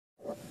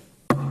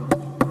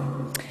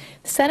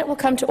Senate will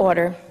come to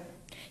order.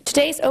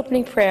 Today's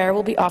opening prayer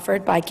will be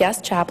offered by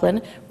guest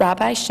chaplain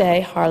Rabbi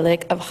Shea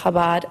Harlig of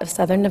Chabad of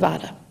Southern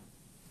Nevada.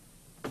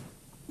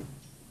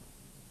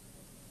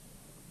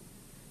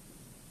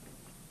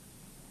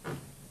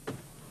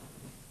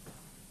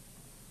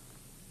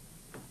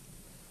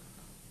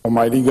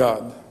 Almighty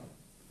God,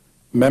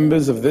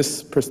 members of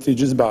this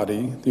prestigious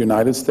body, the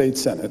United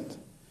States Senate,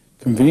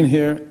 convene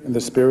here in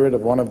the spirit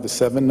of one of the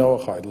 7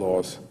 Noahide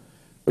Laws,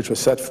 which was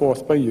set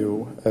forth by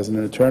you as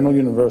an eternal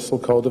universal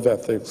code of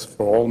ethics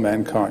for all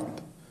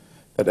mankind,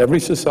 that every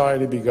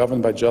society be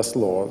governed by just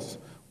laws,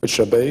 which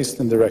are based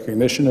in the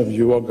recognition of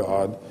you, O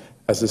God,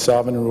 as the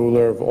sovereign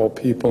ruler of all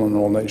people and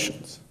all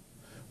nations.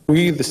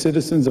 We, the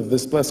citizens of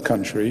this blessed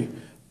country,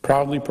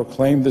 proudly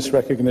proclaim this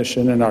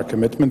recognition in our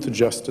commitment to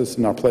justice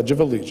and our Pledge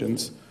of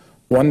Allegiance,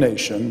 one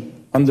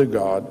nation, under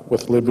God,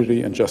 with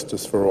liberty and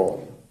justice for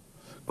all.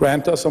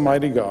 Grant us,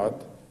 Almighty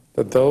God,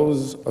 that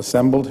those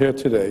assembled here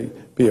today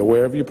be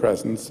aware of your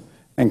presence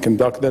and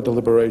conduct their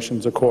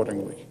deliberations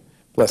accordingly.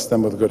 Bless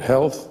them with good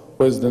health,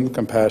 wisdom,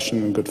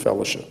 compassion, and good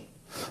fellowship.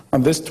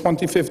 On this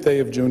 25th day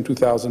of June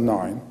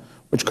 2009,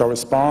 which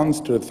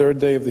corresponds to the 3rd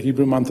day of the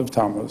Hebrew month of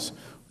Tammuz,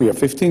 we are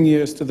 15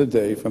 years to the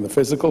day from the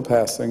physical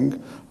passing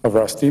of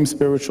our esteemed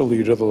spiritual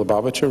leader, the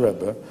Lubavitcher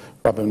Rebbe,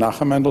 Rabbi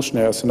Menachem Mendel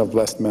Schneerson of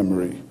blessed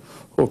memory,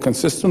 who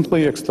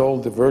consistently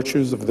extolled the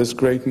virtues of this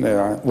great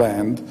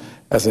land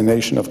as a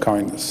nation of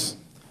kindness.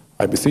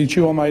 I beseech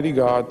you, Almighty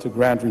God, to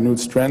grant renewed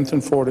strength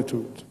and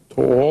fortitude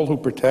to all who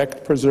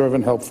protect, preserve,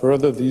 and help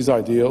further these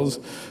ideals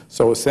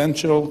so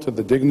essential to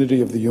the dignity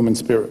of the human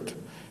spirit.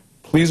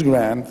 Please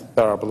grant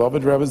that our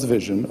beloved Rebbe's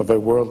vision of a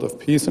world of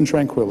peace and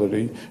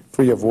tranquility,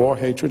 free of war,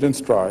 hatred, and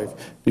strife,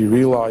 be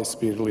realized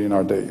speedily in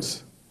our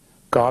days.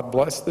 God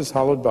bless this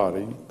hallowed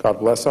body. God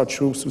bless our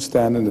troops who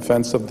stand in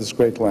defense of this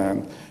great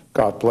land.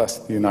 God bless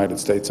the United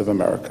States of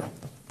America.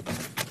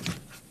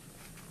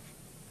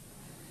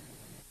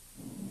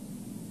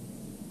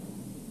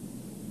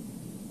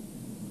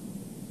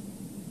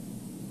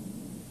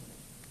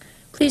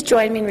 Please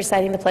join me in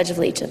reciting the Pledge of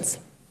Allegiance.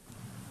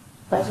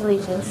 Pledge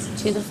allegiance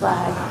to the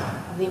flag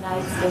of the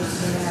United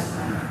States of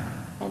America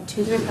and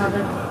to the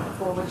republic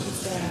for which it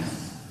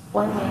stands,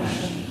 one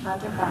nation,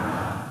 under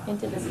God,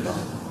 indivisible,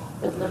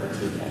 with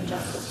liberty and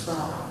justice for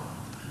all.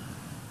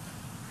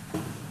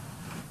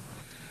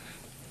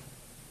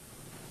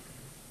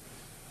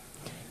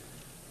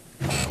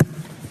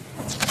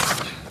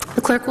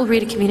 The clerk will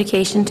read a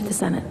communication to the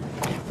Senate.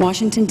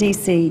 Washington,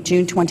 D.C.,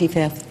 June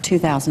 25,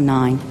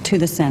 2009, to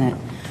the Senate.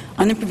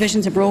 Under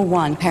provisions of Rule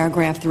 1,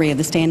 Paragraph 3 of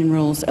the Standing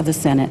Rules of the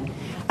Senate,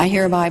 I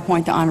hereby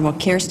appoint the Honorable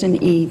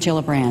Kirsten E.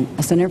 Gillibrand,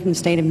 a senator from the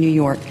state of New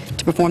York,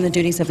 to perform the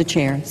duties of the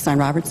chair.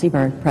 Signed, Robert C.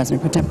 Byrd,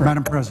 President pro tempore.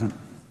 Madam President.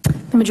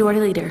 The Majority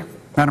Leader.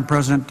 Madam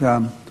President,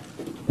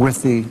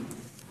 with the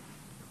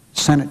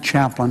Senate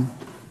chaplain,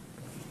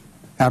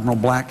 Admiral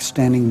Black,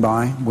 standing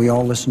by, we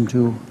all listened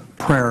to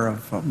prayer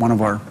of one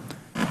of our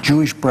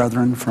Jewish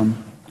brethren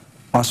from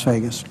Las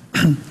Vegas,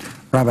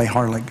 Rabbi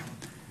Harlig.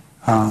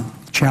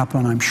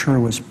 Chaplain, I'm sure,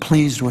 was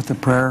pleased with the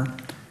prayer.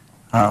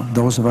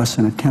 Those of us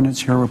in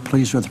attendance here were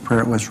pleased with the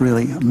prayer. It was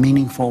really a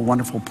meaningful,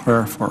 wonderful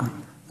prayer for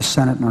the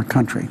Senate and our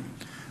country.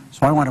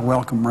 So I want to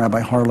welcome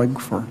Rabbi Harlig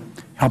for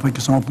helping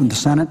us open the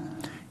Senate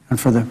and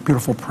for the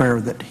beautiful prayer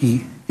that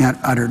he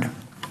uttered.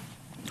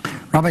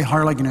 Rabbi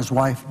Harlig and his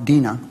wife,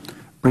 Dina,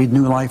 breathed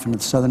new life into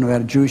the Southern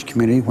Nevada Jewish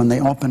community when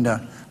they opened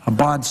a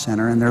Chabad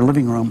center in their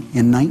living room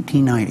in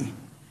 1990.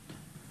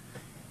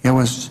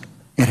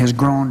 It has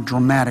grown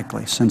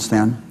dramatically since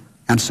then,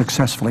 and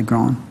successfully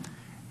grown.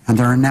 And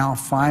there are now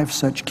 5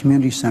 such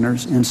community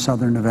centers in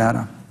Southern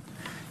Nevada.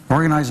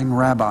 Organizing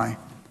Rabbi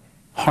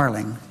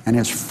Harlig and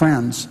his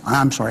friends,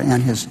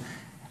 the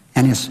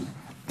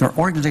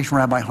organization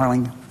Rabbi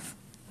Harlig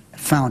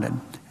founded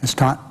has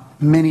taught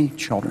many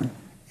children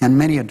and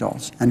many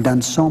adults and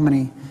done so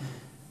many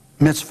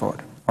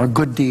mitzvot, or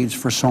good deeds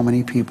for so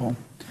many people.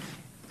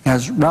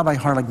 As Rabbi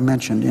Harlig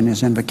mentioned in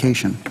his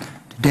invocation,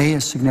 today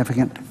is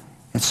significant.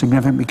 It's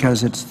significant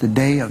because it's the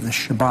day of the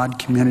Shabbat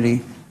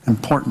community,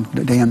 important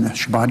day in the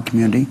Shabbat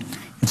community.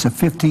 It's the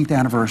 15th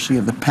anniversary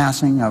of the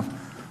passing of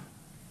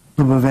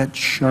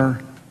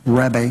Lubavitcher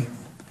Rebbe,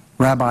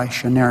 Rabbi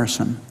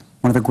Schneerson,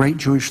 one of the great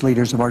Jewish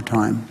leaders of our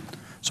time.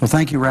 So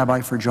thank you,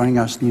 Rabbi, for joining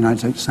us in the United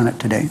States Senate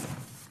today.